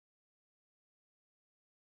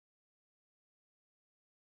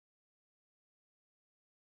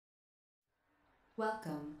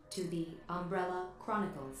Welcome to the Umbrella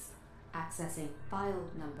Chronicles. Accessing file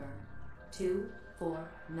number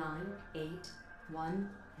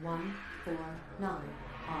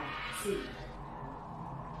 249811149RC.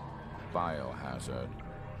 Biohazard.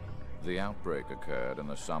 The outbreak occurred in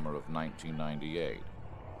the summer of 1998.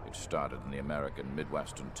 It started in the American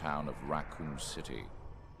Midwestern town of Raccoon City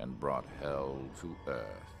and brought hell to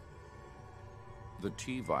Earth. The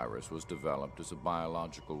T-virus was developed as a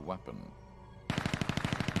biological weapon,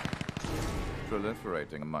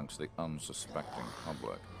 proliferating amongst the unsuspecting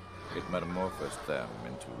public. It metamorphosed them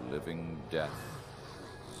into living death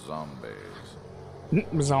zombies.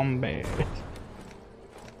 Zombie.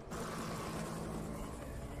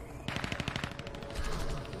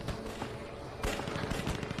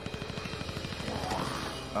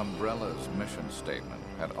 Umbrella's mission statement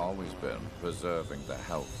had always been preserving the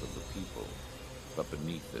health of the people, but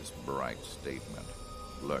beneath this bright statement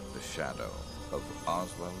lurked the shadow of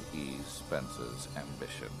Oswald E. Spencer's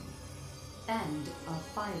ambition. End of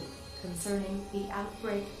file concerning the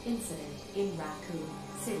outbreak incident in Raccoon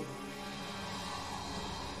City.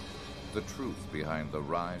 The truth behind the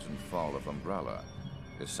rise and fall of Umbrella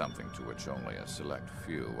is something to which only a select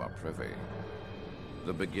few are privy.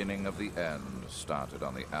 The beginning of the end started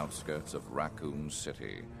on the outskirts of Raccoon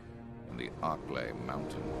City in the Arklay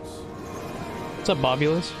Mountains. What's up,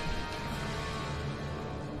 Bobulus?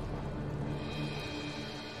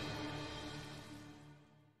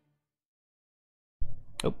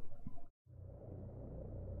 Oh.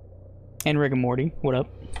 And Rick and Morty, what up?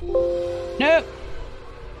 No!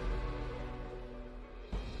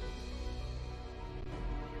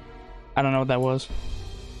 I don't know what that was.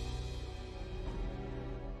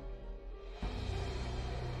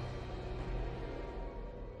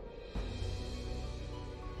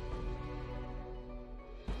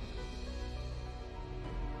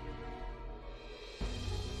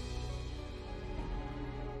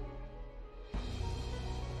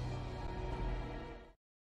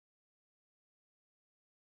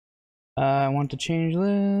 I want to change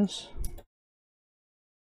this.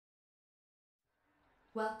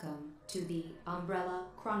 Welcome to the Umbrella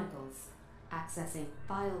Chronicles. Accessing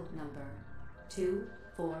file number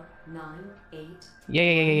 24981.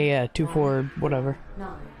 Yeah. 24, whatever.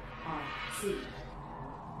 9RC.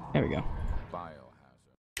 There we go.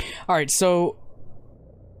 Biohazard. Alright, so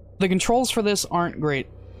the controls for this aren't great.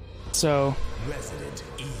 So Resident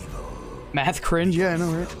Evil. math cringe, yeah, I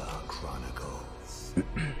know, right? Chronicles.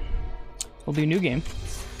 We'll do new game.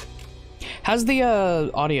 How's the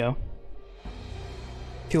audio?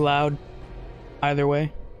 Too loud? Either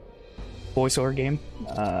way? Voice or game?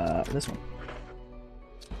 This one.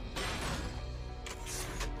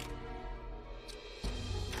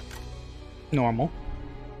 Normal.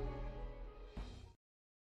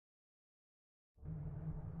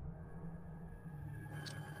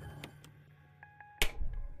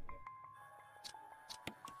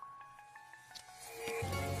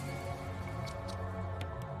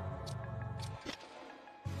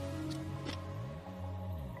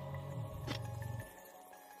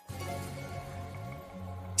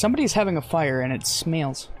 Somebody's having a fire and it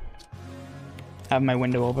smells. I have my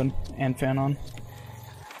window open and fan on.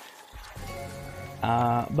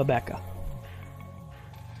 Babecca.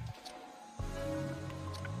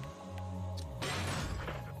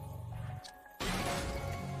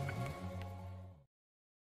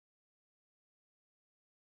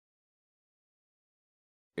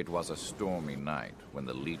 It was a stormy night when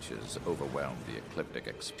the leeches overwhelmed the Ecliptic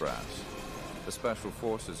Express. The Special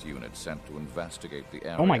Forces unit sent to investigate the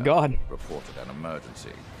area Oh my God. reported an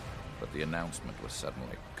emergency, but the announcement was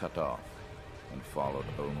suddenly cut off and followed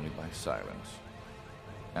only by silence.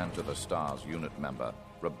 Enter the STARS unit member,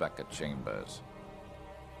 Rebecca Chambers.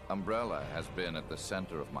 Umbrella has been at the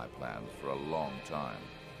center of my plans for a long time,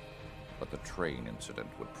 but the train incident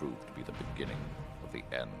would prove to be the beginning of the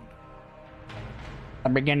end. The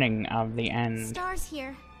beginning of the end. Stars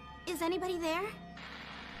here. Is anybody there?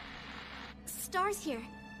 Stars here.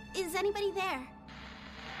 Is anybody there?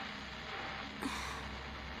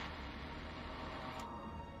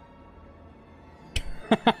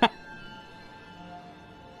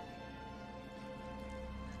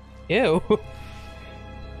 Ew.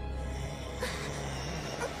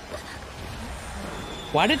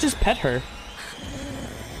 Why'd it just pet her?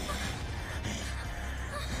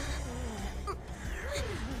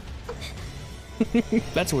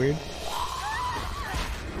 That's weird.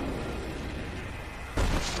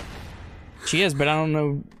 She is, but I don't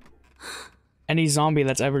know any zombie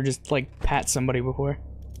that's ever just, like, pat somebody before.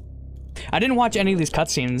 I didn't watch any of these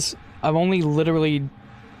cutscenes. I've only literally,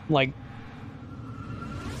 like...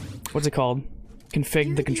 What's it called? config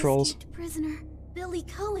You're the controls. escaped prisoner, Billy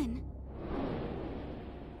Cohen.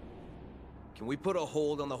 Can we put a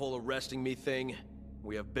hold on the whole arresting me thing?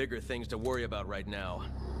 We have bigger things to worry about right now.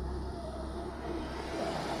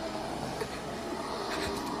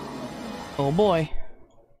 Oh boy.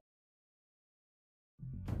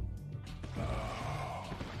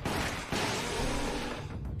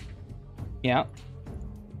 Yeah.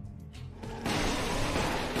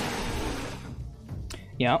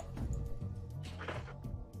 Yeah.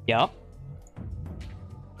 Yeah.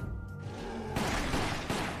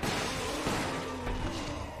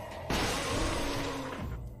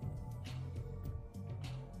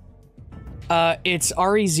 It's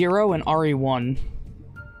RE0 and RE1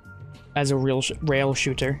 as a rail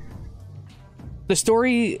shooter. The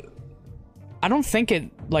story, I don't think it,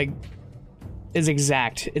 like, is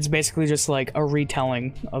exact. It's basically just, like, a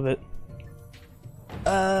retelling of it.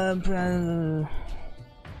 The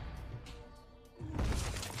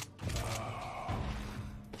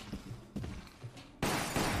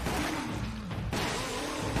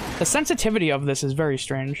sensitivity of this is very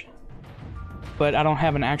strange. But I don't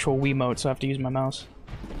have an actual Wiimote, so I have to use my mouse.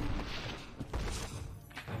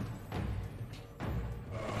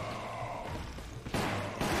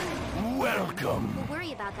 Welcome. We'll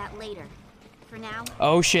worry about that later. For now.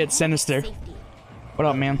 Oh shit, Sinister. Safety. What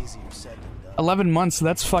up, man? 11 months,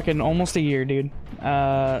 that's fucking almost a year, dude.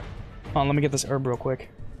 Hold on, let me get this herb real quick.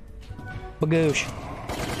 Bagoosh.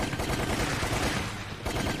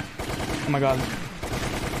 Oh my god.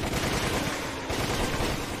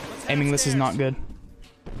 Aiming this is not good.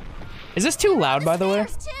 Is this too loud, by the way?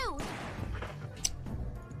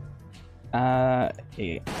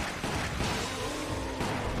 Yeah.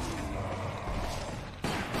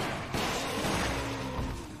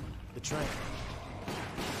 The train.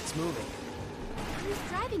 It's moving. Who's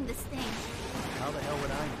driving this thing? How the hell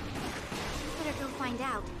would I know? Better go find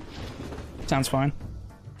out. Sounds fine.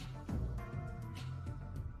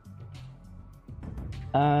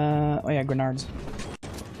 Oh yeah, grenades.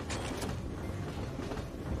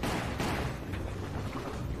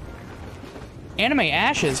 Anime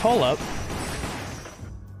ashes, hold up.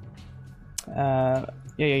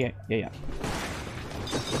 Yeah.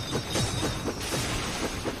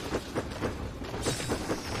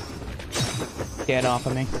 Get off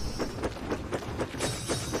of me.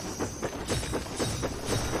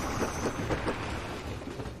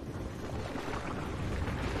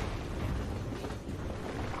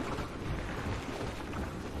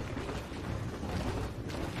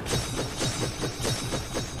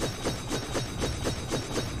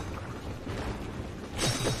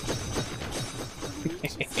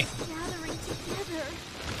 Gathering together.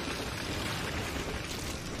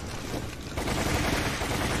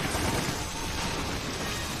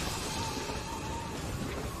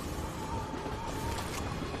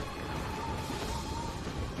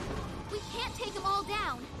 We can't take them all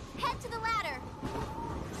down. Head to the ladder.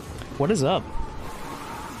 What is up?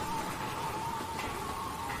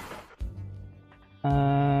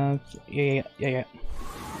 Yeah. They're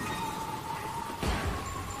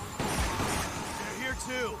here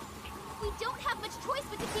too. We don't have much choice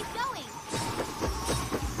but to keep going.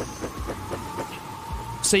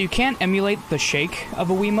 So you can't emulate the shake of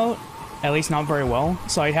a Wiimote, at least not very well,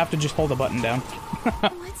 so I have to just hold the button down.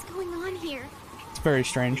 What's going on here? It's very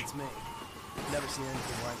strange. It's me. Never seen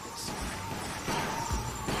anything like this.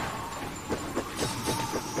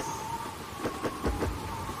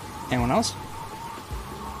 Anyone else?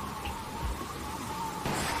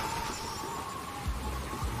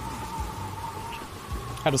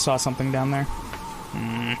 I just saw something down there.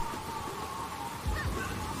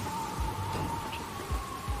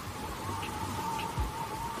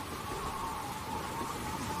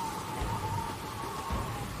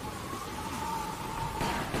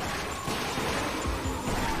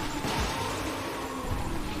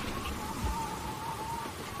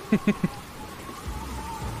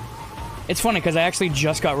 It's funny because I actually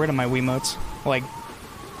just got rid of my Wiimotes, like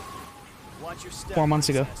Watch your step, 4 months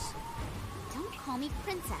ago. princess. Don't call me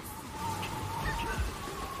princess.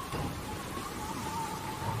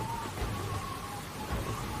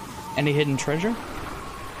 Any hidden treasure?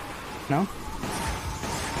 No?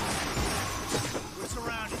 We're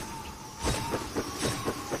surrounded.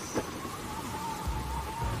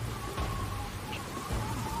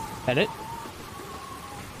 That it?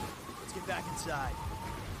 Let's get back inside.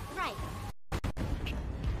 Right.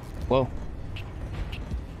 Whoa.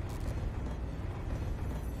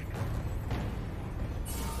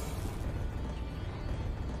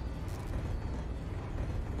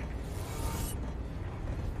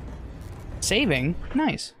 Saving?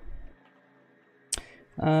 Nice.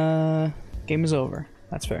 Game Game is over.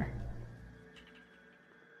 That's fair.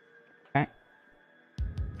 Okay.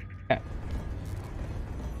 Okay.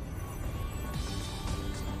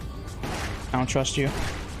 I don't trust you.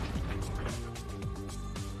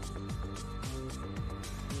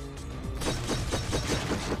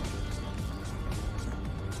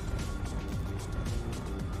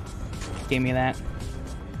 Give me that.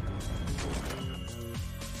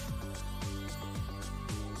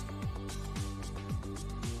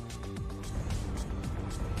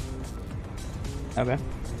 Okay.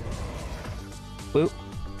 Whoop.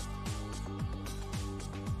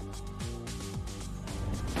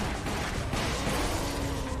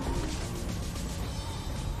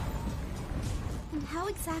 And how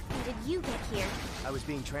exactly did you get here? I was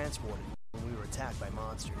being transported when we were attacked by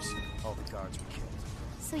monsters. All the guards were killed.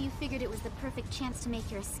 So you figured it was the perfect chance to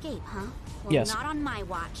make your escape, huh? Well, Yes. not on my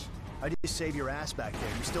watch. I just saved your ass back there.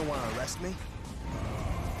 You still want to arrest me?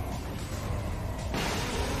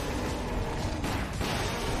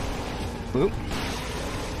 Whoop.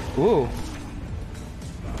 Ooh.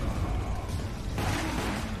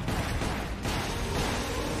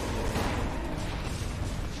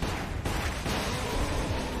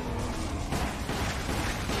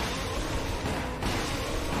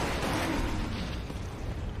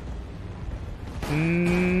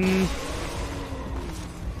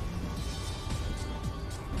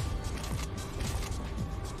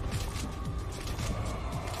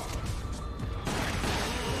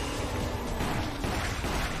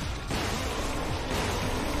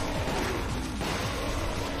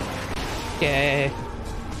 Yay.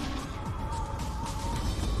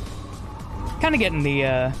 Kind of getting the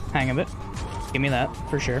hang of it. Give me that,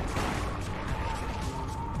 for sure.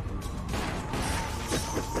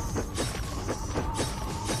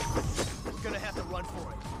 We're gonna have to run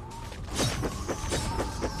for it.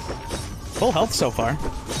 Full health so far.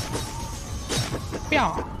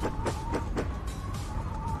 Yeah.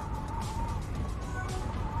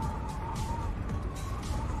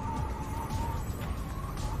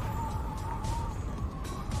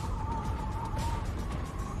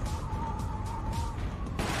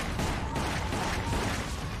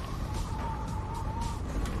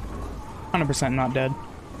 %, not dead.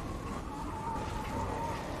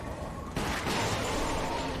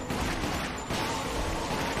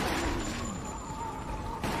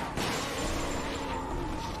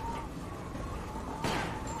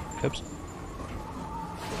 Oops.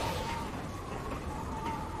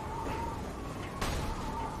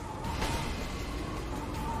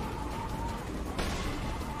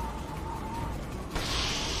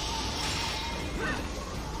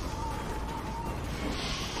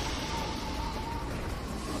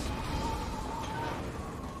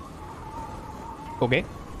 Okay.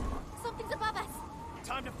 Something's above us.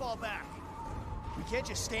 Time to fall back. We can't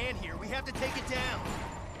just stand here. We have to take it down.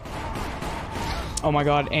 Oh my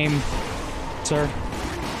god, aim, sir.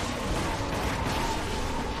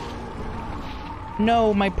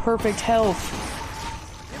 No, my perfect health.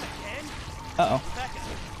 Him again? Uh-oh. Becca,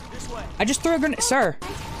 this way. I just threw a grenade. Sir!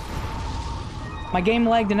 My game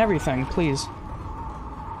lagged and everything, please.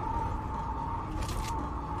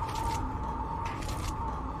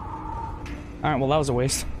 Alright, well that was a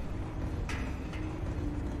waste.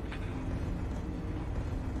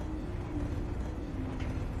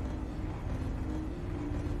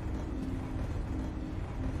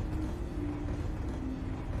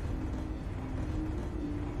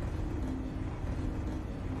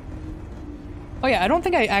 Oh yeah, I don't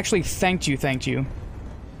think I actually thanked you,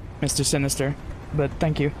 Mr. Sinister. But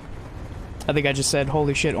thank you. I think I just said,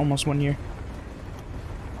 holy shit, almost 1 year.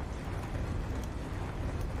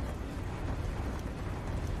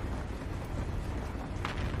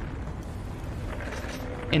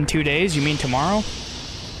 In 2 days? You mean tomorrow?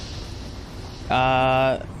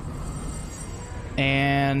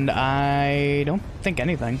 And I don't think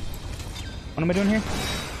anything. What am I doing here?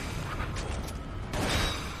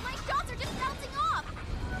 My shots are just bouncing off.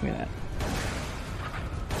 Give me that.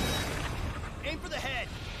 Aim for the head.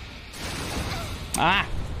 Ah!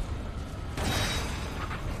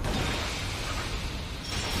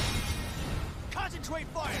 Concentrate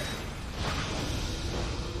fire.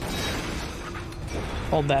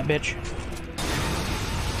 Hold that, bitch.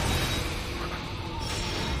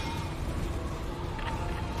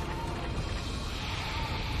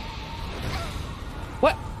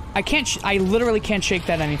 What? I can't I literally can't shake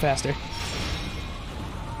that any faster.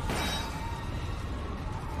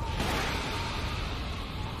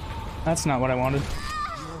 That's not what I wanted. You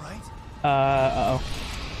alright? Uh-oh.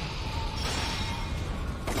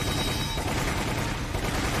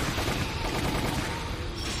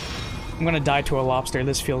 I'm gonna die to a lobster.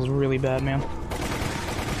 This feels really bad, man.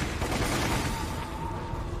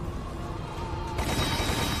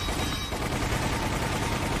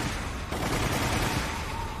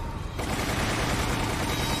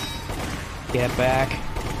 Get back.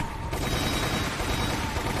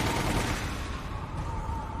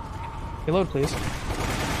 Reload, please.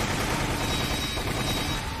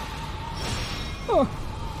 Oh.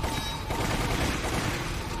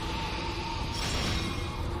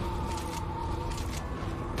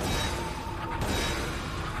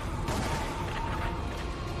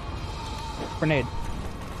 Grenade.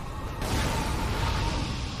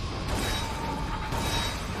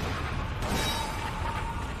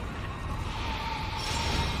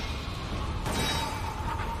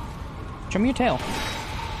 Show me your tail.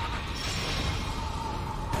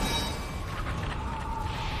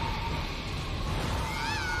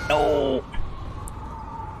 No.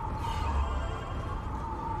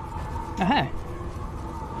 Aha.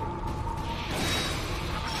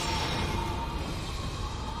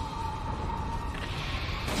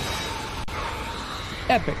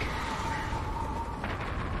 Epic.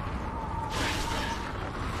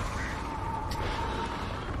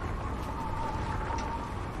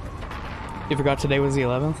 You forgot today was the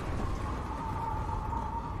 11th?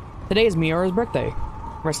 Today is Miora's birthday.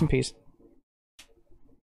 Rest in peace.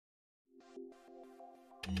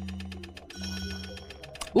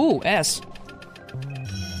 Ooh, S.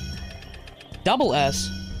 Double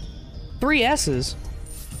S. 3 S's.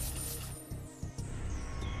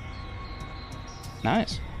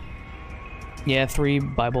 Nice. Yeah, 3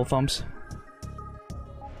 Bible thumps.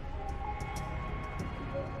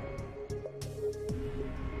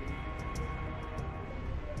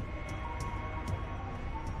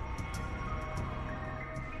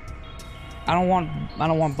 I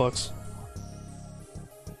don't want books.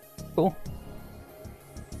 Cool.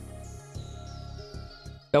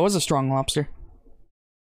 That was a strong lobster.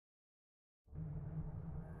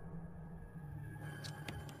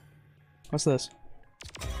 What's this?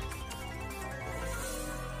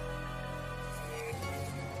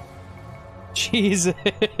 Jesus.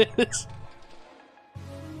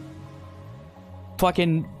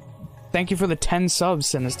 Fucking thank you for the 10 subs,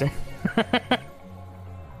 Sinister.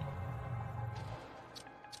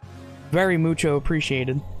 Very mucho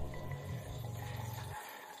appreciated.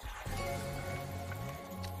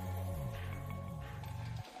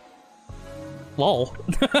 Lol.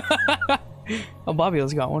 Oh,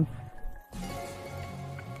 Bobby's got one.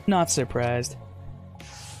 Not surprised.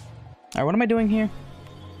 Alright, what am I doing here?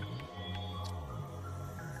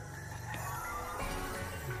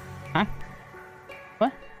 Huh?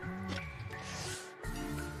 What?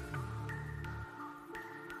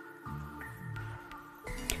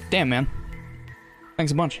 Damn, man.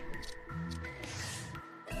 Thanks a bunch.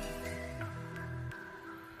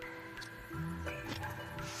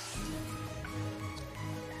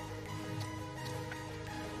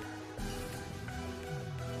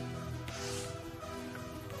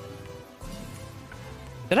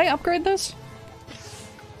 Did I upgrade this?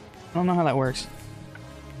 I don't know how that works.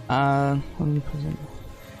 100%.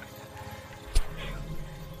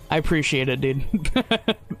 I appreciate it, dude.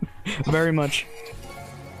 Very much.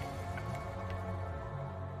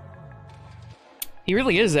 He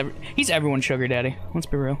really is. He's everyone's sugar daddy. Let's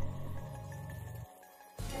be real.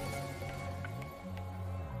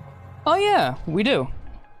 Oh yeah, we do.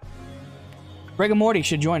 Rigor Morty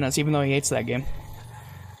should join us, even though he hates that game.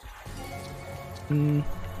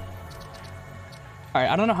 Alright,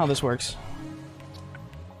 I don't know how this works.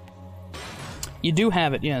 You do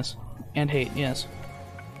have it, yes. And hate, yes.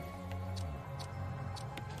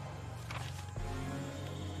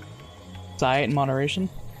 Diet in moderation.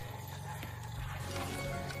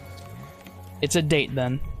 It's a date,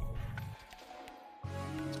 then.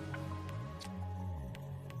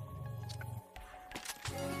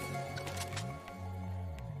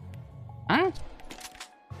 Huh?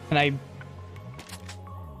 Can I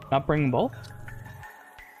not bring them both?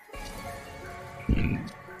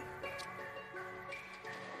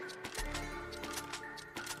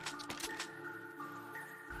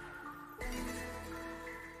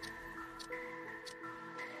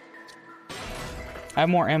 I have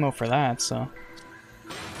more ammo for that, so...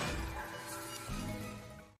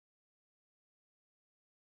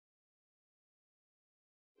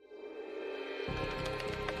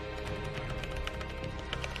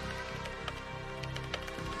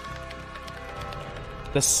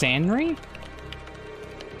 The Sanri?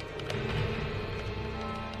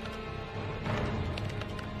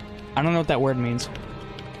 I don't know what that word means.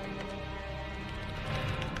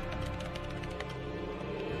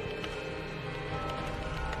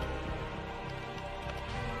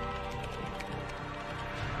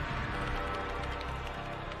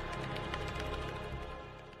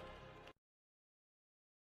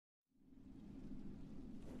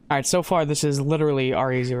 Alright, so far this is literally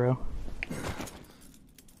RE0.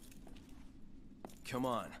 Come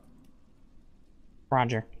on.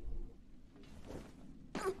 Roger.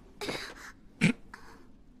 Richard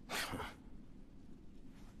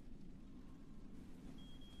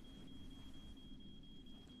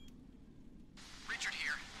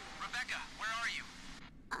here. Rebecca, where are you?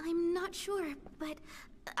 I'm not sure, but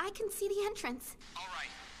I can see the entrance. All right.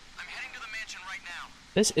 I'm heading to the mansion right now.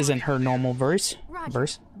 This isn't her normal voice.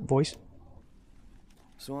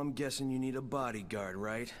 So I'm guessing you need a bodyguard,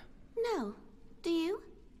 right? No. Do you?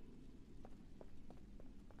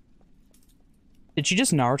 Did she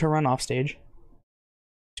just Naruto run off stage?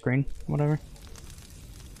 Screen? Whatever.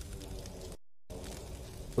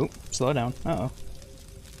 Oop, slow down. Uh-oh.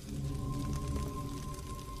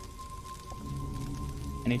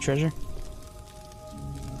 Any treasure?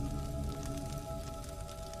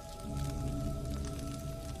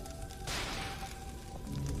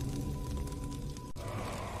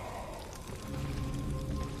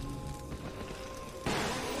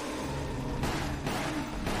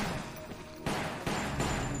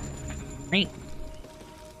 Right.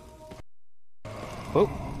 Oh.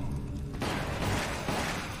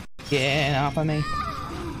 Get off of me.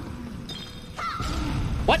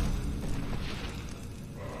 What?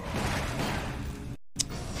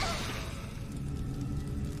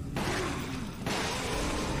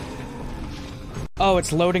 Oh,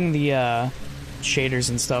 it's loading the shaders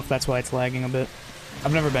and stuff. That's why it's lagging a bit.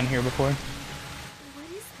 I've never been here before. What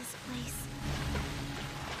is this place?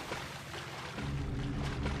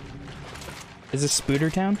 Is this Spooter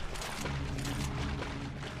Town?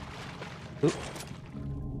 Oop.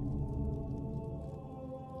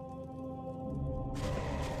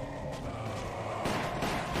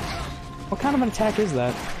 What kind of an attack is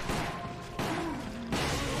that?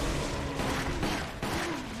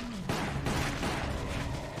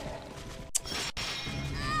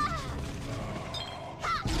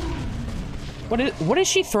 What is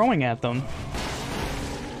she throwing at them?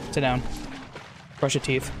 Sit down. Brush your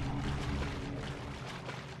teeth.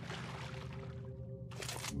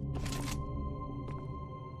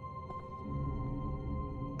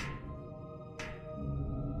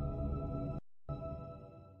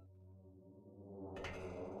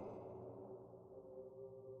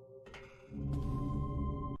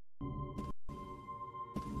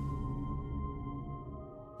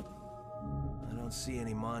 I don't see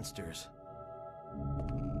any monsters.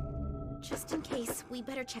 Just in case, we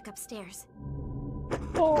better check upstairs.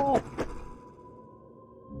 Oh.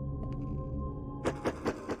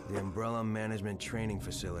 The Umbrella Management Training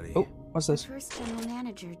Facility. Oh, what's this? First general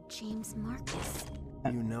manager, James Marcus.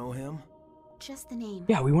 You know him? Just the name.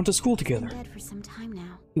 Yeah, we went to school Been together. dead for some time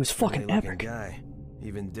now. He was fucking Friendly-looking epic. guy.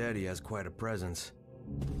 Even dead, he has quite a presence.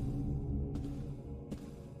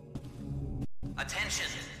 Attention.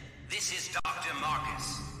 This is Dr.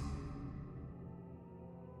 Marcus.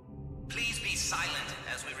 Please be silent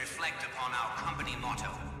as we reflect upon our company motto.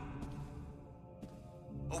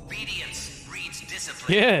 Obedience breeds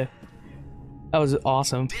discipline. Yeah. That was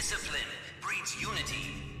awesome. Discipline breeds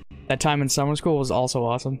unity. That time in summer school was also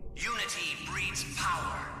awesome. Unity breeds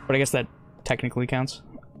power. But I guess that technically counts.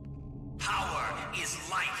 Power is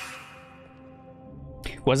life.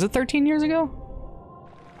 Was it 13 years ago?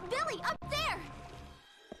 Billy, up there!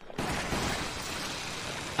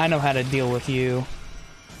 I know how to deal with you.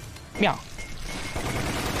 Yeah.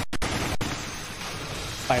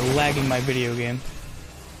 By lagging my video game.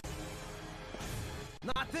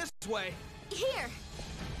 Not this way! Here!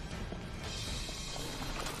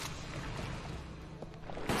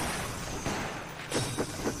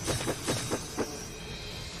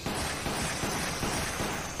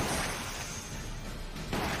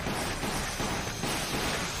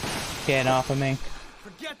 Get off of me.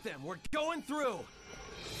 Forget them, we're going through!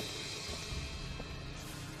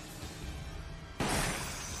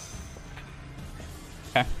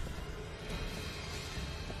 Okay.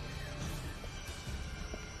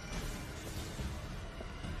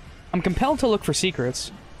 I'm compelled to look for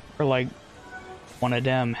secrets. Or like, one of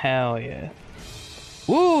them, hell yeah.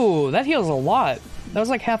 Ooh, that heals a lot. That was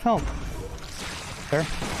like half health. There.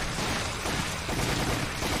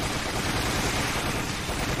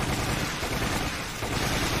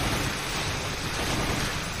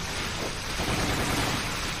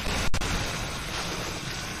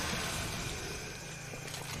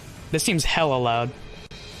 This seems hella loud.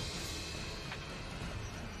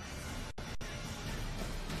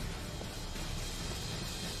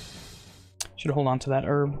 Should hold on to that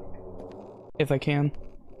herb. If I can.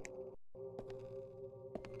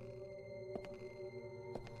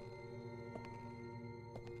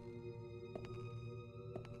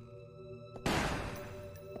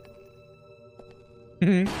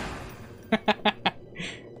 That's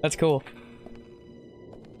cool.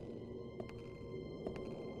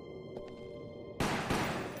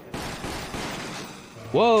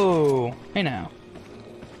 Whoa! Hey now.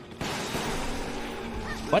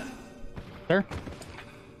 What? Sir?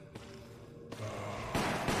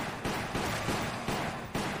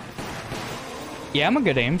 Yeah, I'm a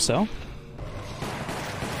good aim, so.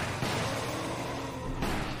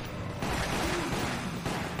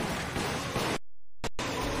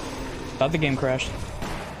 Thought the game crashed.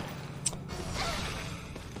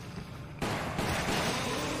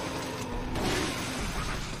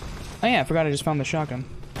 Oh yeah, I forgot I just found the shotgun.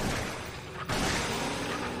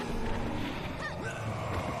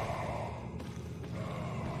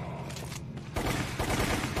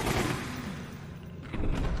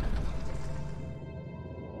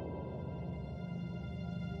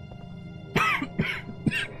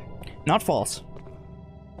 Not false.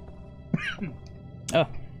 Oh.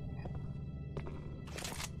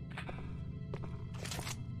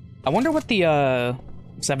 I wonder what the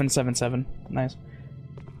 777. Nice.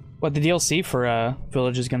 What the DLC for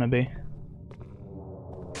Village is gonna be.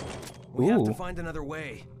 We have to Ooh. find another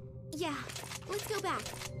way. Yeah, let's go back.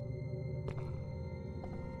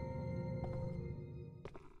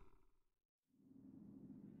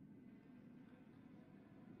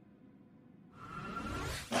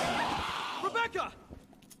 Rebecca!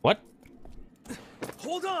 What?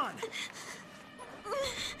 Hold on!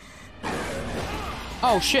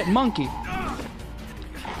 Oh shit, monkey.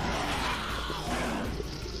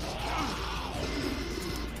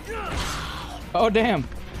 Oh damn.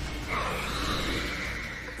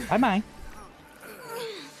 Bye bye.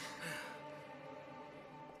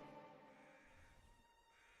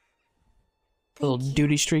 Little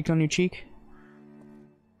duty streak on your cheek.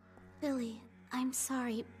 Billy, I'm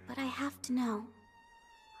sorry, but I have to know.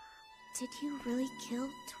 Did you really kill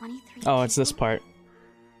 23 Oh, it's this people? part.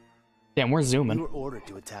 Damn, we're We zooming. were ordered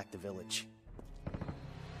to attack the village.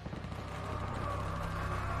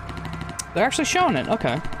 They're actually showing it.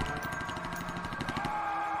 Okay.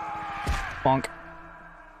 Bonk.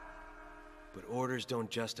 But orders don't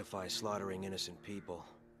justify slaughtering innocent people.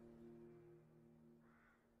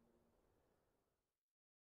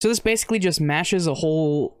 So this basically just mashes a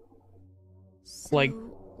whole So, like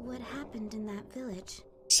what happened in that village?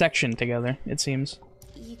 section together, it seems.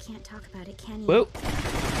 You can't talk about it, can you? Whoa.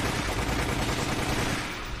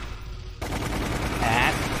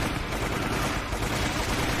 That.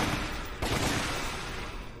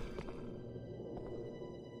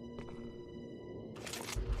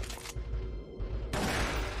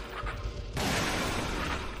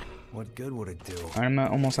 What good would it do? I'm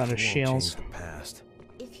almost out of It won't shells. change the past.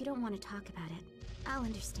 If you don't want to talk about it, I'll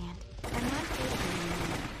understand. I'm not afraid of you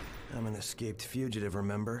anymore. I'm an escaped fugitive,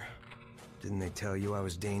 remember? Didn't they tell you I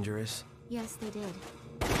was dangerous? Yes, they did.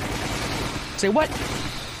 Say what?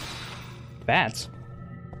 Bats.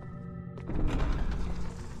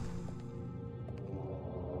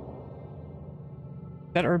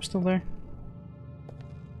 That herb still there?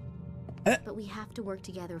 But we have to work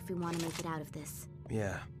together if we want to make it out of this.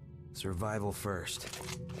 Yeah. Survival first.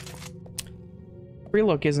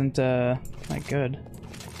 Relook isn't that good.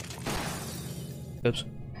 Oops.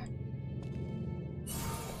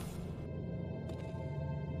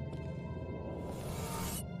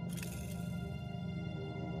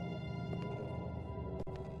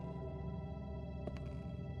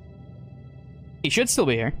 He should still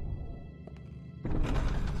be here.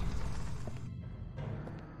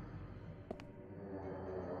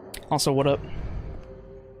 Also, what up?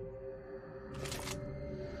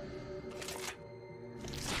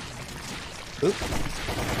 Oop.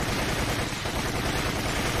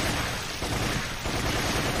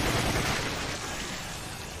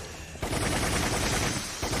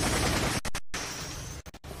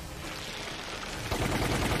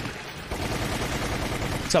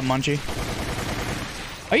 What's up, Munchie?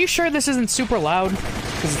 Are you sure this isn't super loud?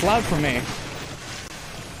 Because it's loud for me.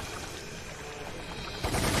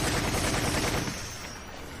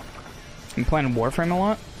 I'm playing Warframe a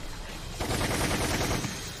lot.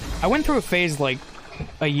 I went through a phase like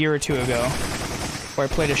a year or two ago where I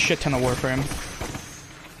played a shit ton of Warframe.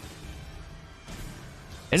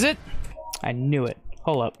 Is it? I knew it.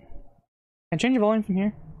 Hold up. Can I change the volume from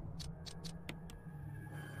here?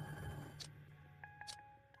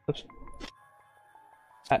 Oops.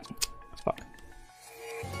 Fuck.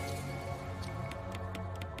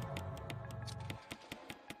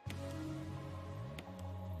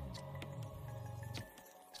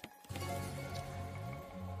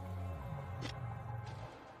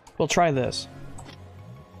 We'll try this.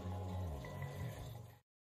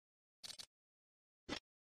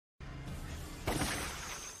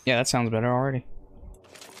 Yeah, that sounds better already.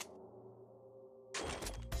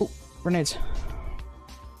 Oh, grenades.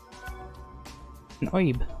 An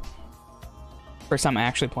oib. First time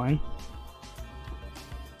actually playing.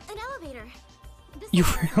 An elevator. You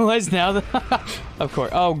realize now that... Of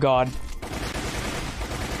course. Oh, God.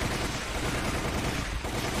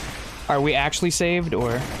 Are we actually saved,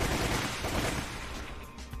 or...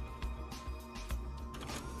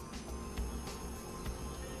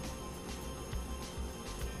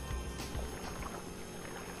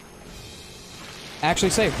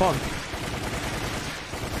 Actually saved, fog.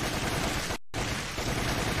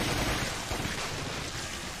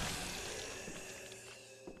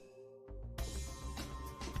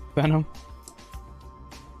 Venom.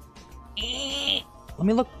 Let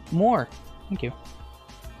me look more. Thank you.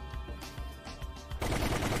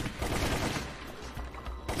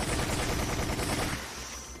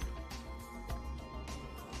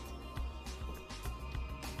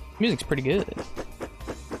 Music's pretty good.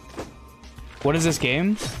 What is this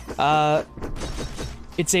game?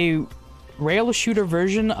 It's a rail shooter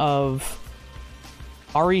version of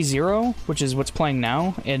RE0, which is what's playing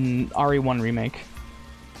now, in RE1 Remake.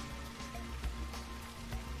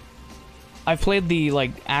 I've played the,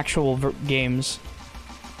 like, actual games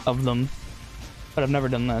of them, but I've never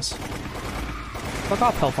done this. Fuck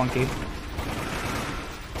off, Hellfunky.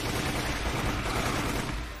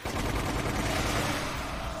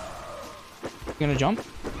 You gonna jump?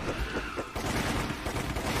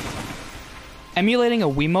 Emulating a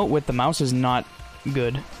Wiimote with the mouse is not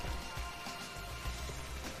good.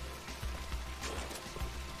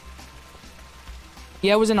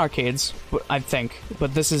 Yeah, it was in arcades, but I think.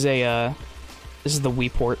 But this is a, this is the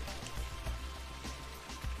Wii port.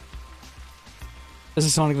 This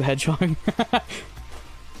is Sonic the Hedgehog.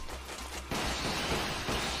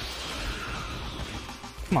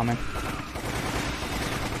 Come on, man.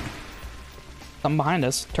 Something behind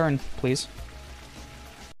us. Turn, please.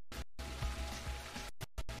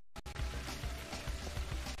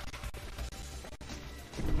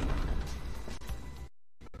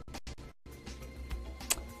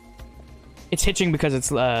 It's hitching because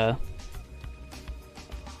it's,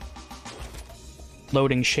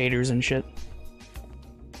 loading shaders and shit.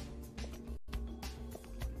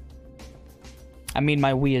 I mean,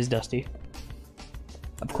 my Wii is dusty.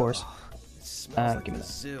 Of course. It smells like give me a that.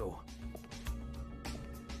 zoo.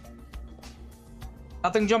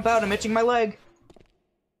 Nothing jump out, I'm itching my leg.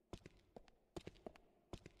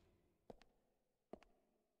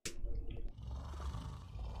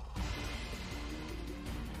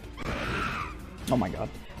 Oh my god.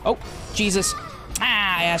 Oh, Jesus.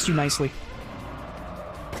 Ah, I asked you nicely.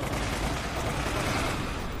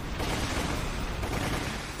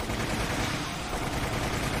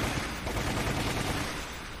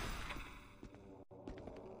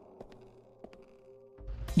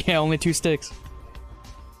 Yeah, only 2 sticks.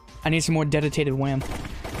 I need some more dedicated wham.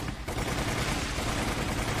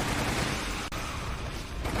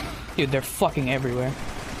 Dude, they're fucking everywhere.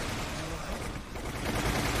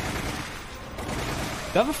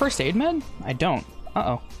 Do I have a first aid med? I don't.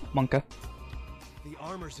 Uh-oh. Monka. The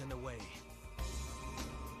armor's in the way.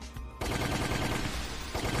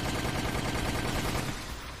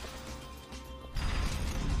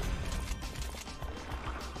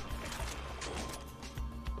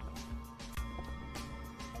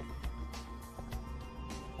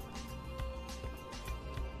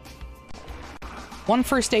 One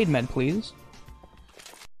first aid med, please.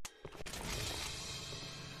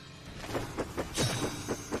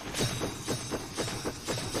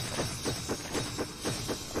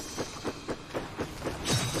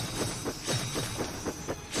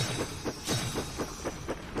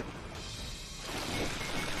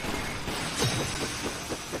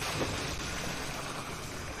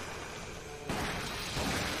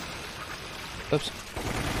 Oops.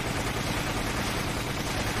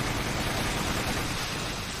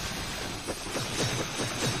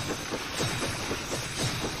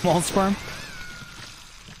 Mold sperm?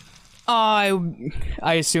 Oh,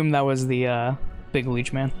 I assume that was the, big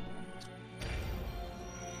leech man.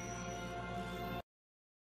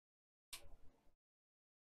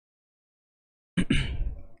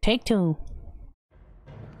 Take 2.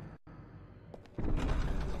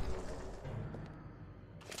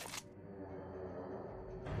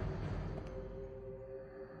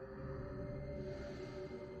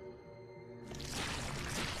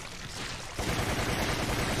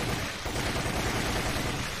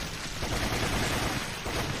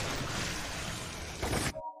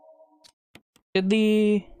 Did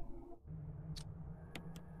the...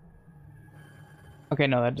 Okay,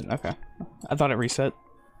 no, that didn't. Okay. I thought it reset.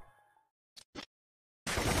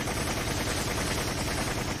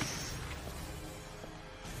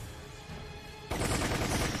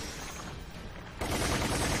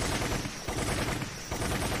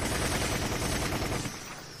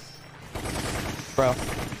 Bro.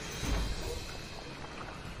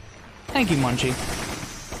 Thank you, Munchie.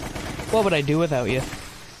 What would I do without you?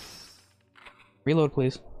 Reload,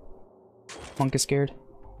 please. Monk is scared.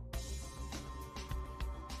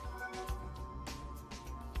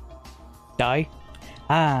 Die?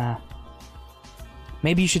 Ah.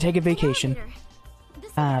 Maybe you should take a vacation.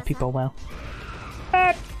 Ah, people, well.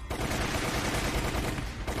 Ah.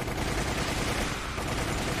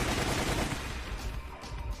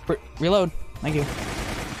 Reload. Thank you.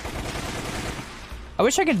 I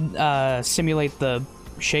wish I could simulate the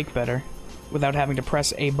shake better without having to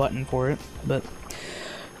press a button for it, but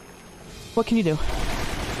what can you do?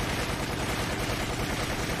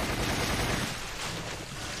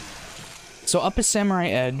 So up is Samurai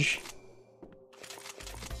Edge.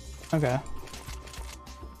 Okay.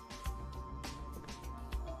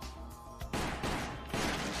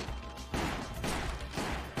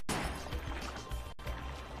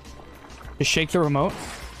 Just shake the remote.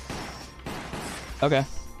 Okay.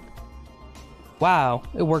 Wow,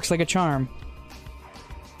 it works like a charm.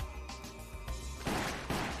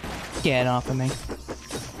 Get off of me.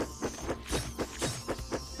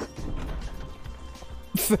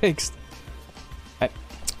 Fixed. Alright.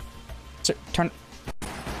 So, turn.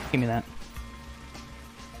 Give me that.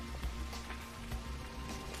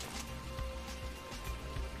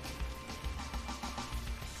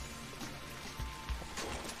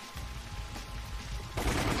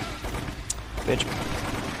 Bitch.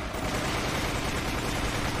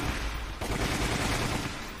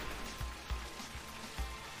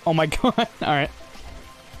 Oh my god. Alright.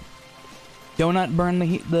 Donut burn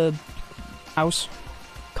the house,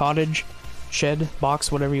 cottage, shed,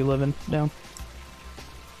 box, whatever you live in, down.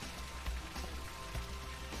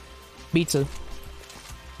 Pizza.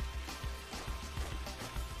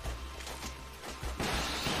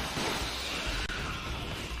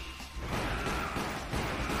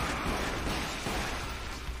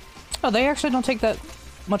 Oh, they actually don't take that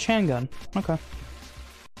much handgun. Okay.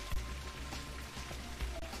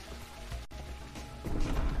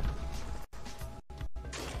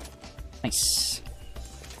 Nice.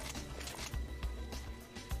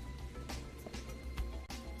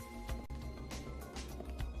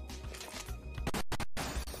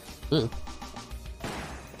 Ugh.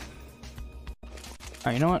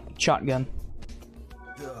 Alright, you know what? Shotgun.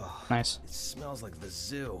 Ugh, Nice. it smells like the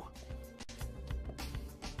zoo.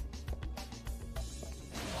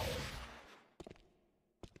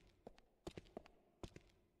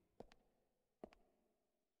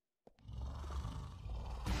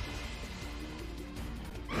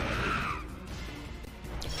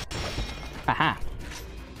 Aha.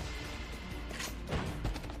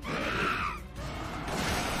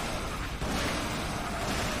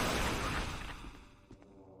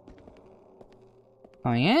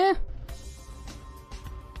 Oh yeah?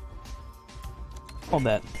 Hold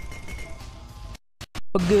that.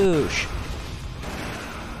 Bagoosh.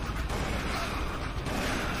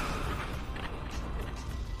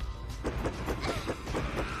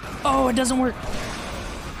 Oh, it doesn't work.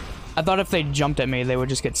 I thought if they jumped at me, they would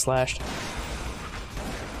just get slashed.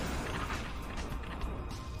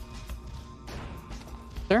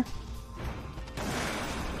 Sir?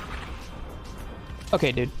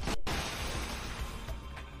 Okay, dude.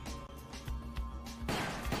 The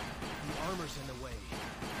armor's in the way.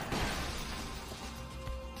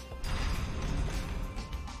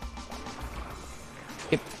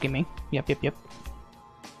 Yep, give me. Yep.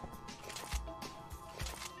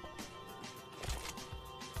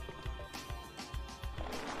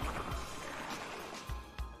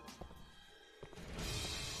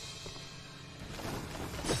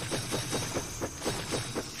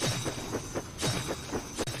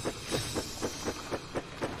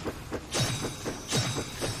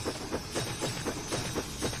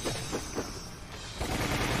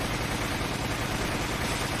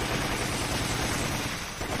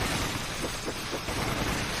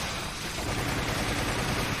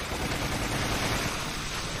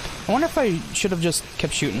 I wonder if I should have just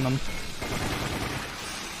kept shooting them.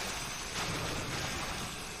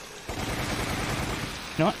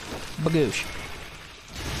 You know what? Bagoosh.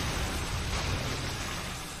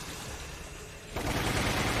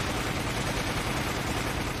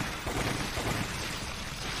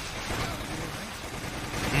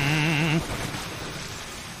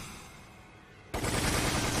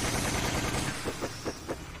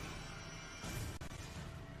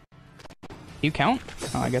 You count?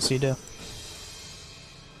 Oh, I guess you do.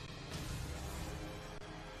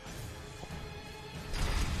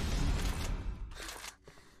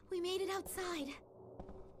 We made it outside.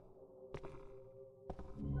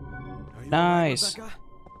 Are you Nice. all right, Rebecca?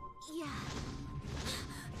 Yeah.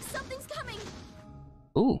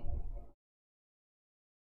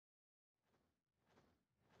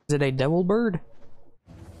 Is it a devil bird?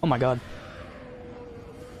 Oh my god.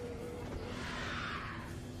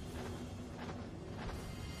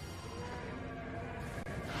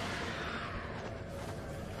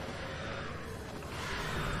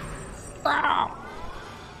 Ah!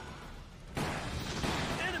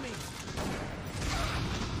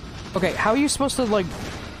 Okay, how are you supposed to, like...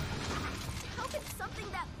 How can something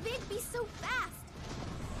that big be so fast?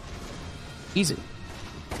 Easy.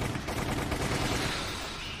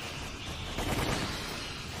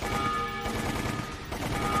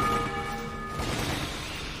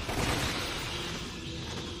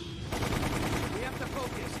 We have to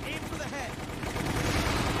focus. Aim for the head.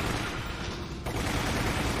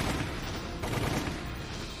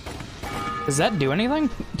 Does that do anything?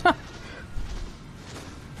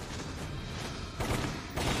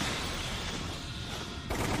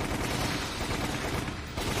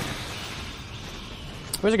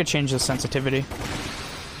 I wish I could change the sensitivity.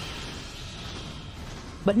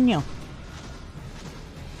 But no.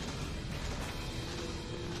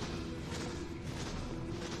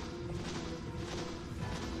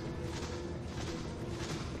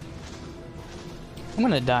 I'm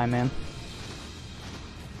gonna die, man.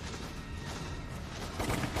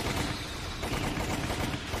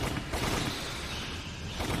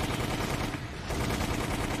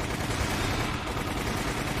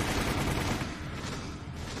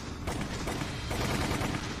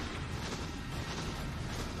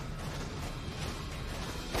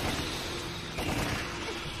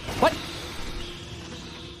 What?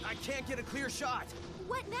 I can't get a clear shot.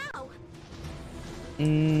 What now?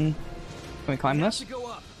 Can we climb Have this? to go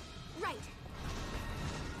up. Right.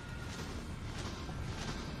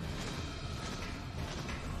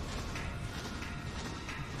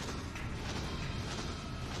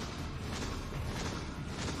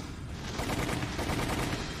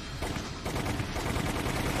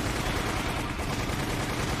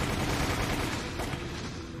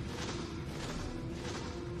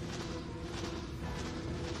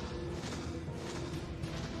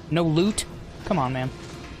 No loot? Come on, man.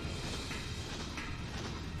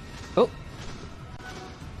 Oh.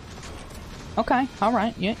 Okay,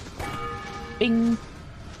 alright, yeah. Bing.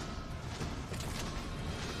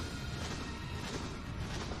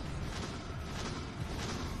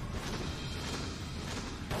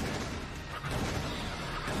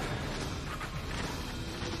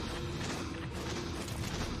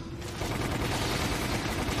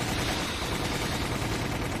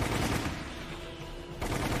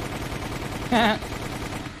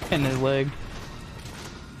 In his leg.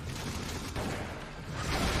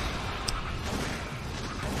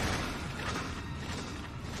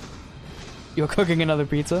 You're cooking another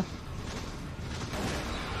pizza?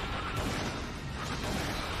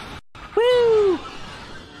 Woo!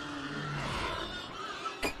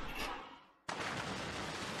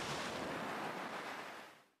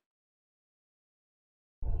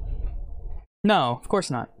 No, of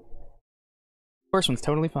course not. First one's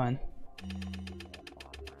totally fine.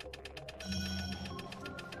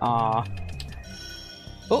 Ah.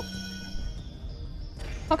 Oh.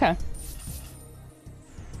 Okay.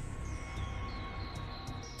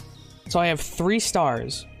 So I have 3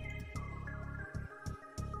 stars.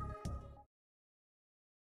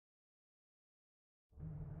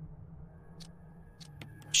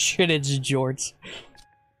 Shit, it's jorts.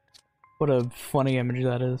 What a funny image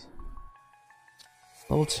that is.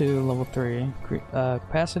 Level 2, level 3.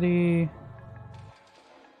 Capacity.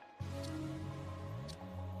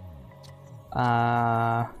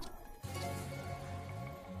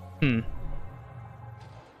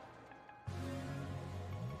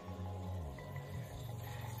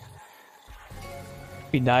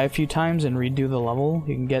 If you die a few times and redo the level,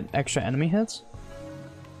 you can get extra enemy hits?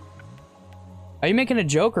 Are you making a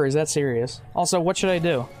joke or is that serious? Also, what should I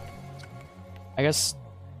do? I guess...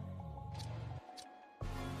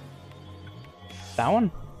 that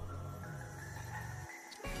one?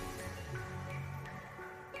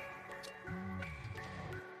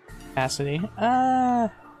 Capacity.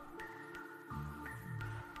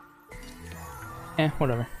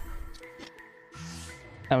 Whatever.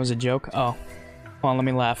 That was a joke? Oh. Well, let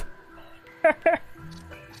me laugh.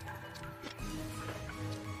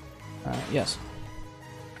 Yes.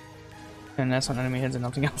 And that's on enemy heads and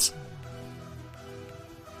nothing else.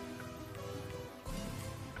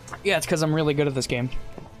 Yeah, it's because I'm really good at this game.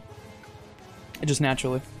 Just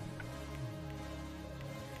naturally.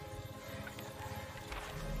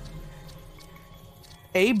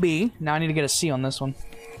 A, B. Now I need to get a C on this one.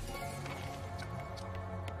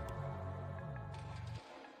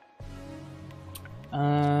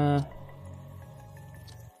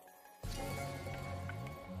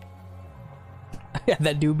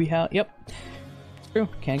 That do be how. Yep. True.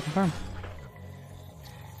 Can't confirm.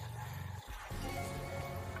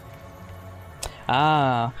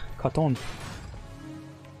 Ah, carton.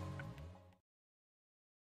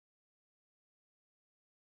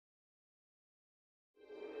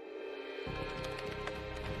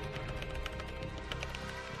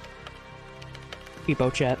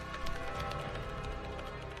 Peepo chat.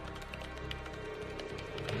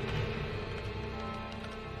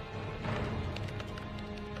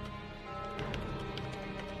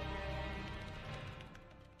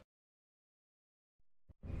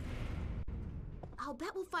 I'll bet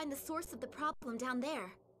we'll find the source of the problem down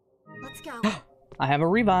there. Let's go. I have a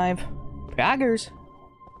revive. Baggers.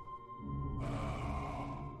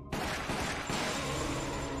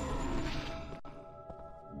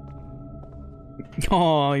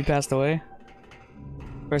 Oh, he passed away.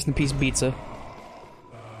 Rest in peace, pizza.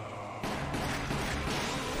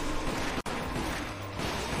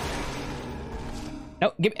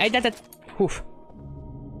 No, give me that. Oof.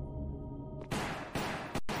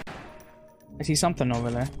 I see something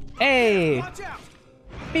over there. Hey!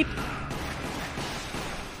 Beep.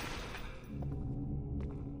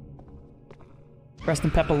 Rest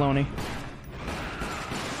in pepperoni.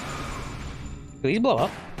 Please blow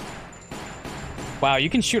up. Wow,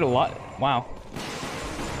 you can shoot a lot. Wow.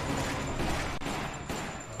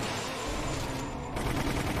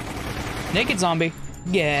 Naked zombie.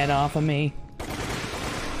 Get off of me.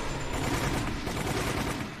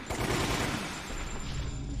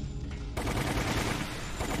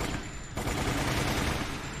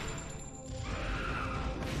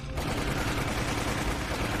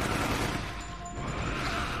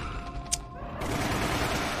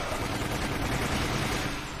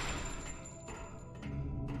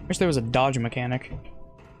 Wish there was a dodge mechanic.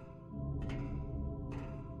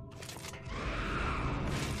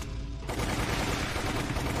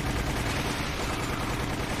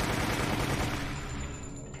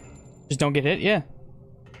 Just don't get hit? Yeah.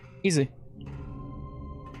 Easy.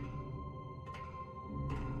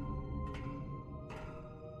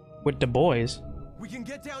 With the boys. We can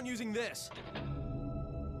get down using this.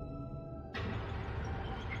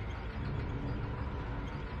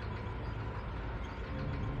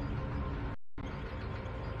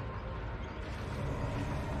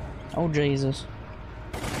 Oh, Jesus.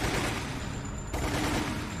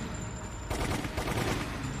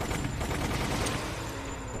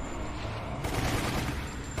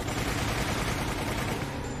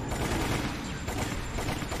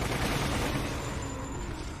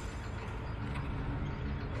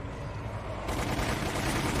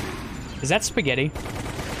 Is that spaghetti?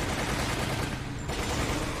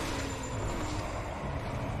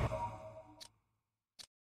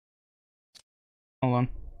 Hold on.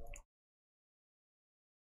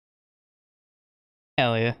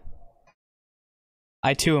 Hell yeah.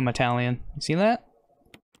 I too am Italian. You see that?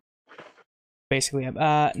 Basically,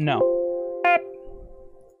 no.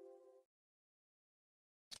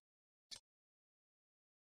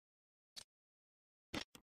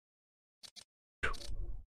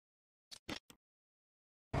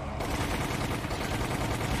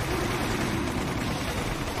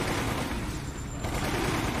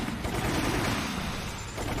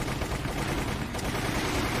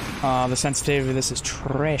 The sensitivity of this is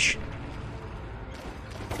trash.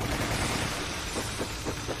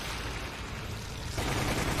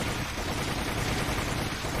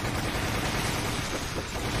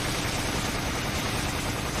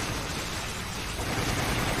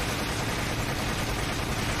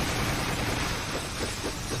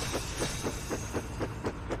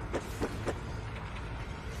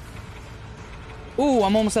 Ooh,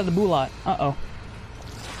 I'm almost at the boulot. Uh-oh.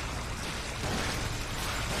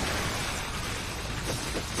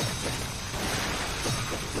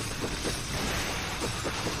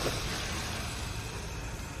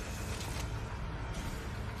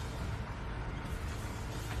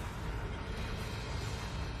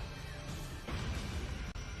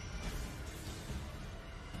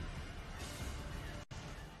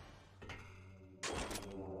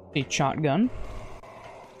 A shotgun.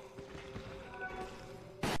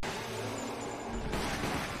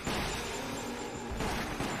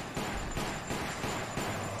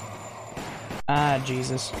 Ah,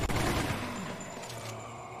 Jesus.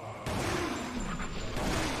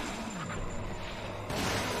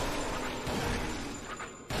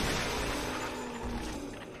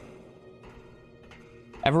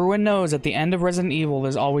 Everyone knows at the end of Resident Evil,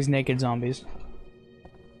 there's always naked zombies.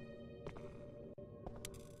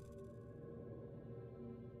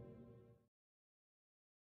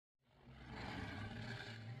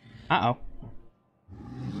 Uh-oh.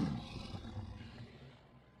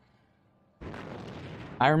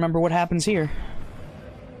 I remember what happens here.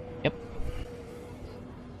 Yep.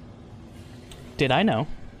 Did I know?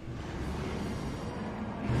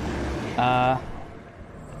 Alright,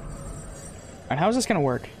 how is this gonna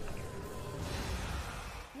work?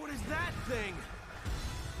 What is that thing?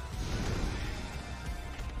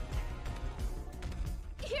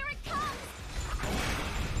 Here it comes!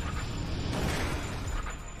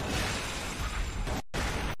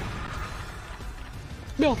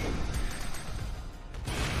 Bill.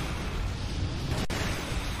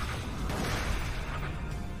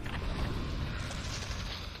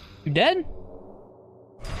 You dead?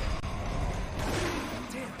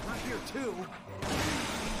 Damn, not here too.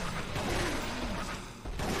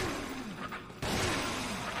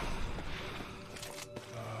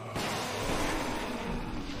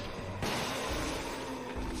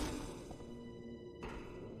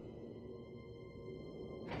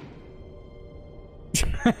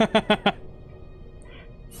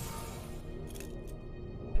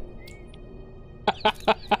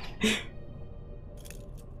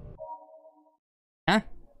 Huh?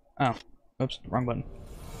 Oh. Oops, wrong button.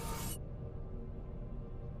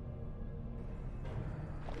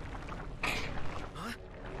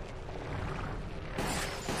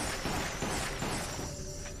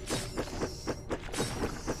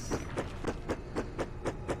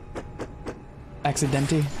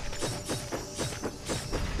 Accidenti.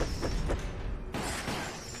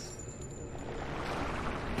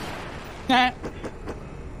 Ah.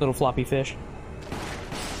 Little floppy fish.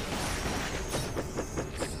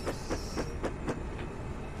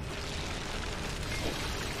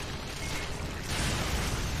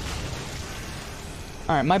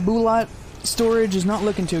 Alright, my Bulot storage is not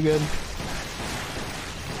looking too good.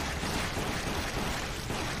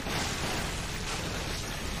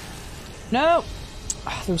 No!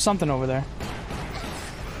 There was something over there.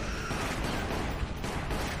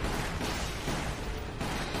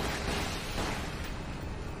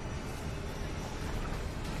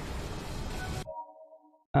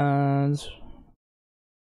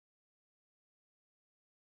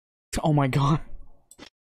 Oh my god.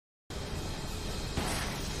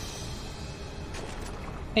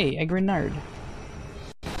 Hey, a grenade.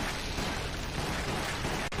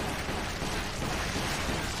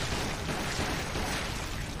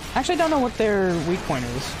 Actually, I don't know what their weak point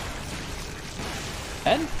is.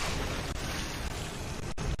 Ed?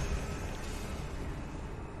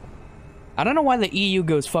 I don't know why the EU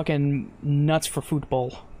goes fucking nuts for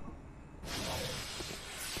football.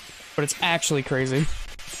 But it's actually crazy.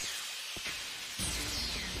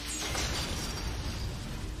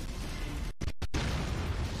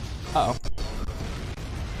 Uh-oh.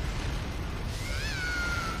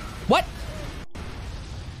 What?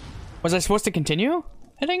 Was I supposed to continue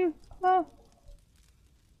hitting the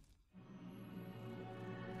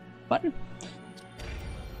button?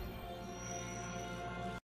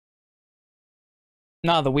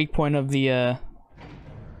 Nah, the weak point of the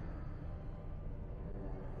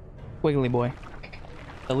Wiggly boy.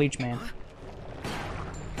 The leech man.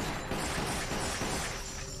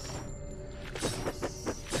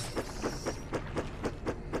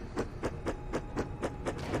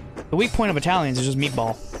 The weak point of Italians is just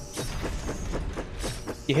meatball.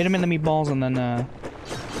 You hit him in the meatballs and then the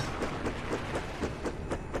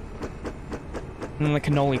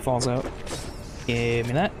cannoli falls out. Give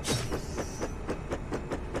me that.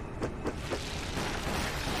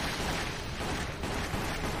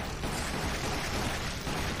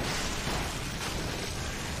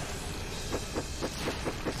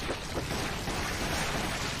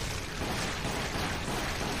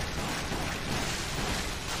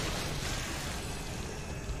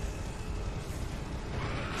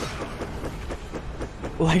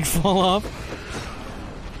 Like fall off.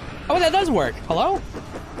 Oh, that does work. Hello?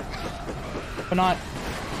 But not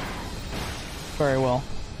very well.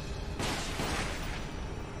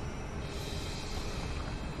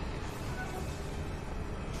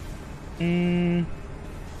 I'm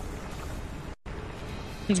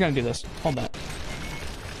just gonna do this. Hold that.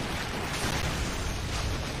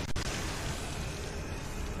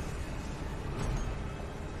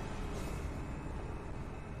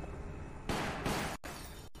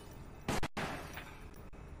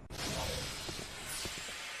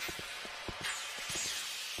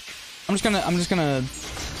 I'm just gonna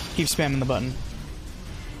keep spamming the button.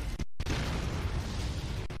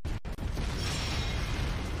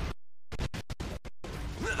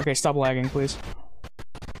 Okay, stop lagging, please.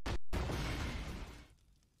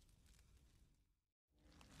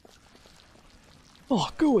 Oh,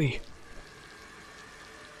 gooey.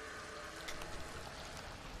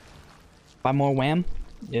 5 more wham?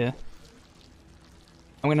 Yeah.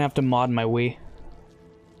 I'm gonna have to mod my Wii.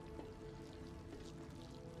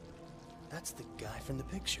 That's the guy from the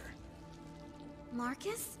picture.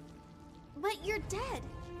 Marcus? But you're dead.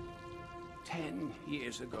 10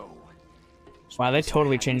 years ago. Wow, they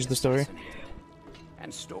totally Had me changed the story. assassinated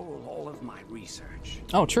and stole all of my research.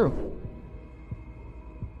 Oh, true.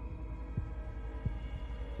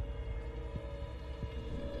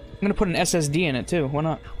 I'm gonna put an SSD in it too. Why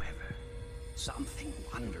not? However, something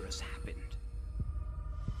wondrous happened.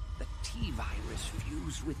 The T-virus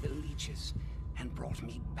fused with the leeches and brought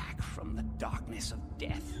me back from the darkness of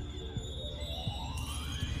death.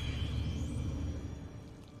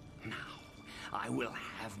 Now, I will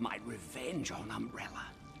have my revenge on Umbrella.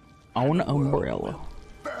 On The world Umbrella. will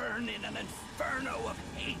burn in an inferno of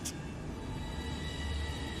hate.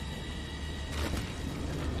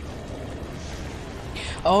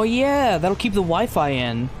 Oh yeah, that'll keep the Wi-Fi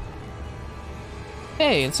in.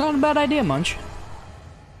 Hey, it's not a bad idea, Munch.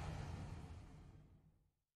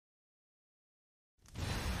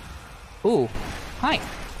 Ooh, hi.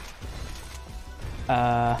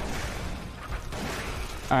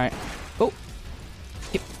 Alright. Oh!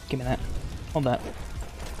 Give me that. Hold that.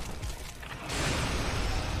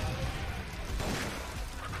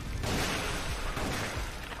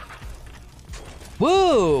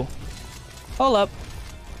 Woo! Hold up.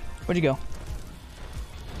 Where'd you go?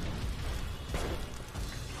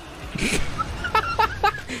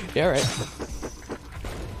 Yeah, alright.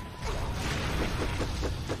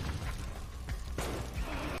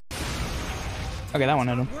 Okay, that one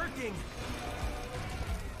hit him. Working.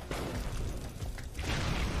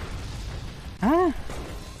 Ah!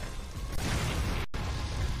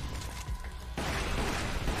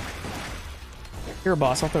 You're a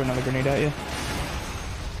boss, I'll throw another grenade at you.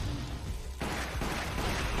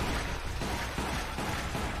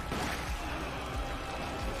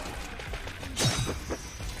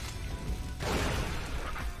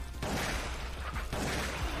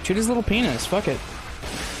 Shoot his little penis, fuck it.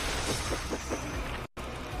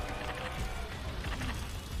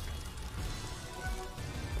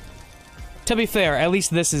 To be fair, at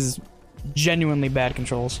least this is genuinely bad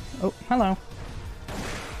controls. Oh, hello.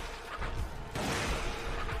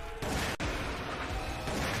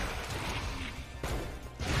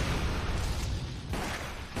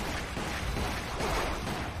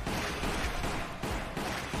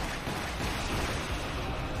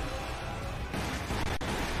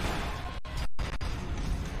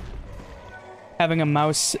 Having a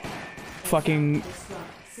mouse fucking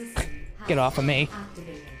get off of me.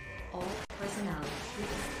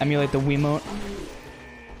 Emulate the Wiimote.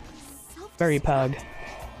 Very pug.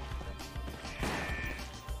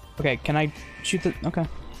 Okay, can I shoot the... Okay.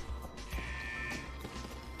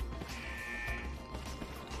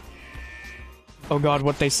 Oh god,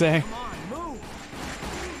 what they say.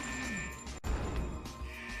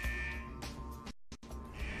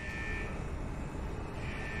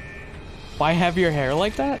 Why have your hair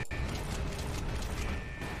like that? What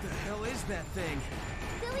the hell is that thing?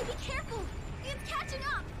 Billy, be careful! It's catching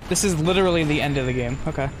up! This is literally the end of the game.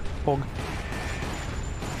 Okay. Hold. How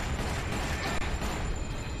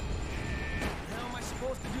am I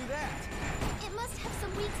supposed to do that? It must have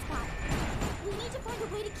some weak spot. We need to find a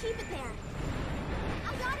way to keep it there.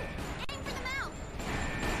 I got it! Aim for the mouth!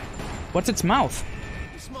 What's its mouth?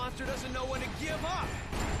 This monster doesn't know when to give up.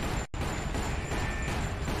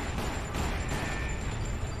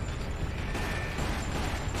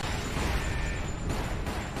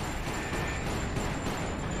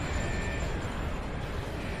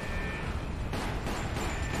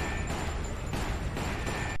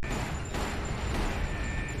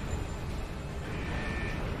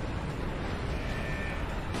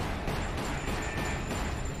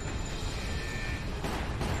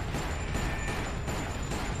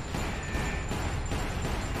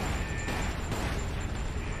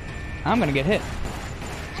 I'm gonna get hit.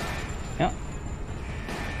 Yep.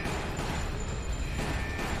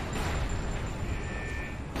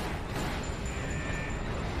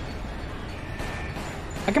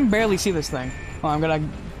 I can barely see this thing. Well, I'm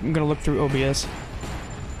gonna look through OBS.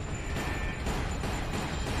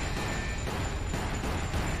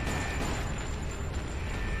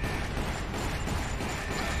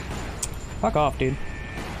 Fuck off, dude.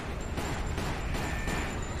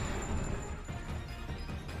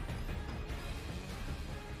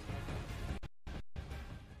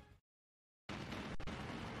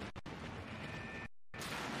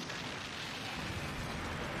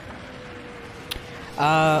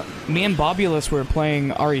 Me and Bobulus were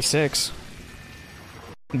playing RE6,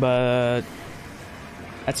 but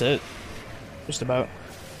that's it. Just about.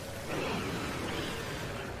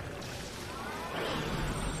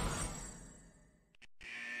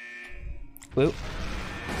 Whoop.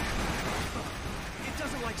 It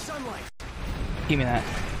doesn't like sunlight. Give me that.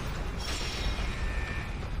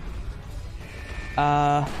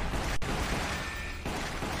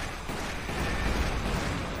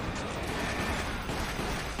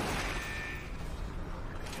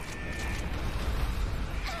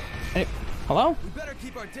 Hey, hello? We better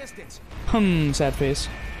keep our distance. Sad face.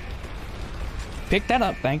 Pick that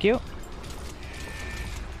up, thank you.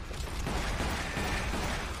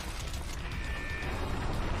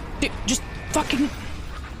 Dude, just fucking...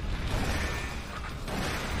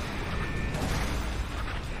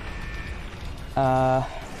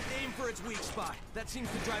 Aim for its weak spot. That seems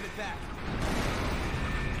to drive it back.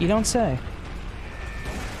 You don't say.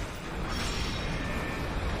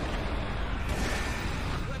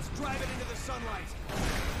 Let's drive it into the sunlight.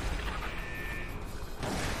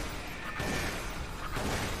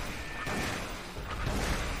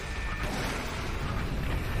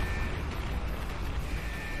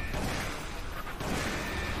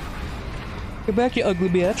 Get back, you ugly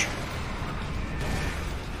bitch.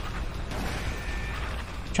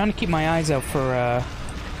 Trying to keep my eyes out for,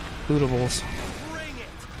 lootables. Bring it!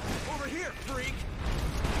 Over here, freak!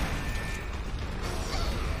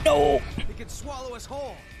 No! It could swallow us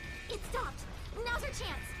whole. It stopped. Now's our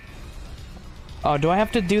chance. Oh, do I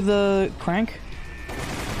have to do the crank?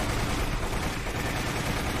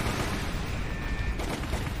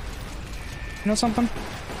 You know something?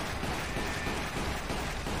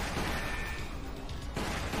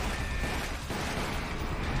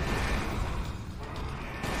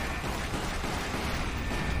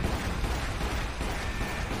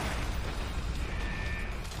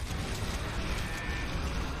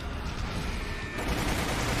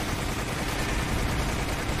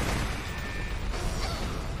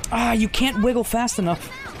 Ah, you can't wiggle fast enough.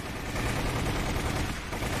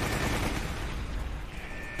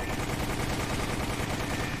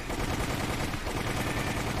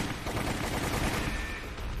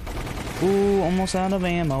 Ooh, almost out of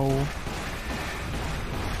ammo. Won't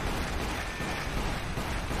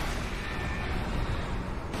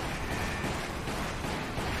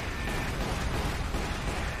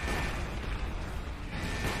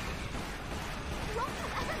you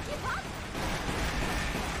ever give up?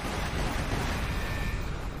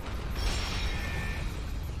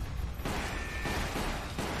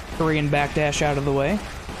 Korean backdash out of the way.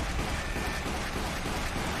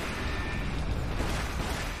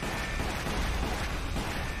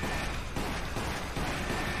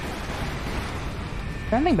 Is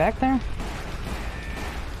there anything back there?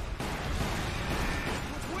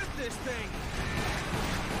 What's with this thing?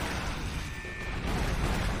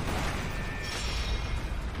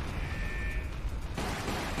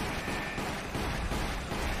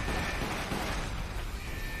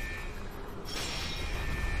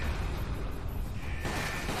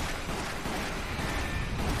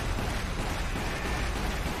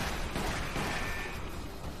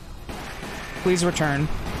 Please return.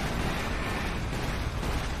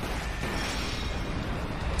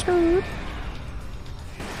 Screwed.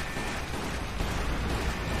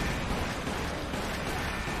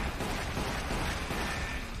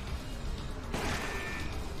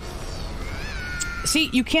 See,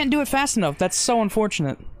 you can't do it fast enough. That's so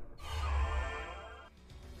unfortunate.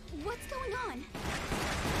 What's going on?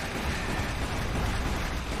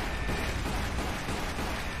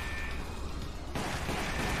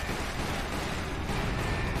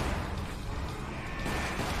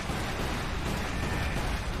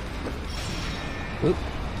 Oop.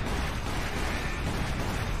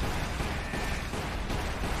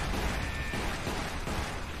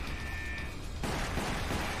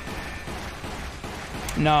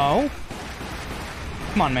 No.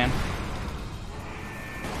 Come on, man. No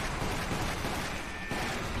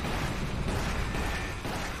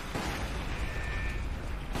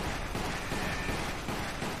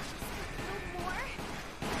more?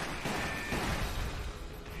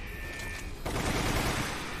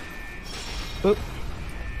 Oop.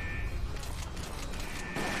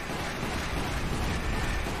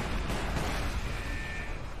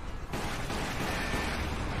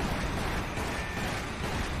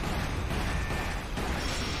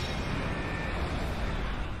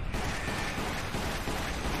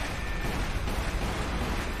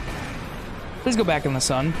 Please go back in the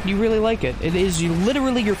sun. You really like it. It is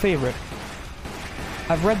literally your favorite.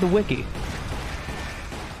 I've read the wiki.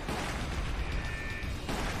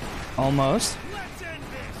 Almost. Let's end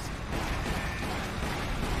this!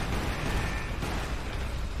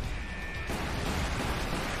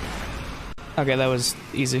 Okay, that was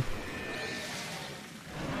easy.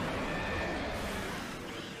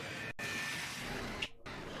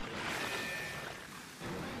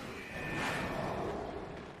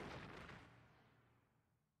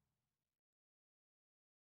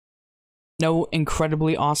 No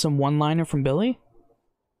incredibly awesome one-liner from Billy?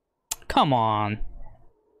 Come on.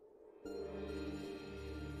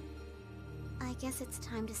 I guess it's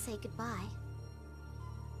time to say goodbye.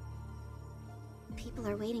 People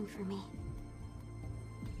are waiting for me.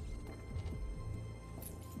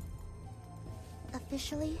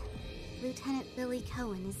 Officially, Lieutenant Billy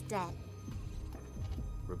Cohen is dead.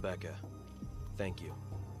 Rebecca, thank you.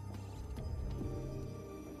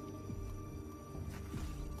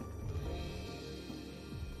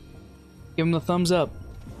 Give him the thumbs up.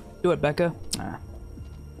 Do it, Becca. Ah.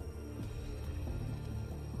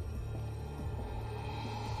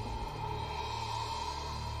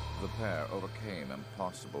 The pair overcame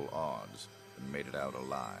impossible odds and made it out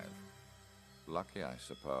alive. Lucky, I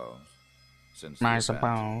suppose, since the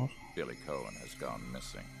event, Billy Cohen has gone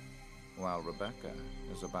missing, while Rebecca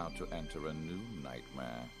is about to enter a new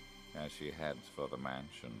nightmare as she heads for the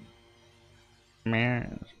mansion.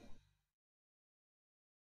 Man.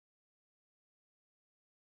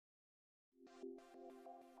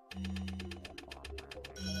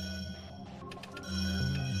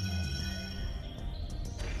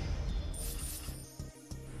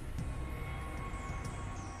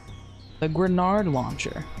 The grenade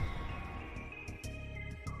launcher.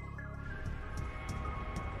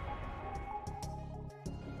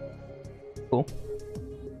 Cool.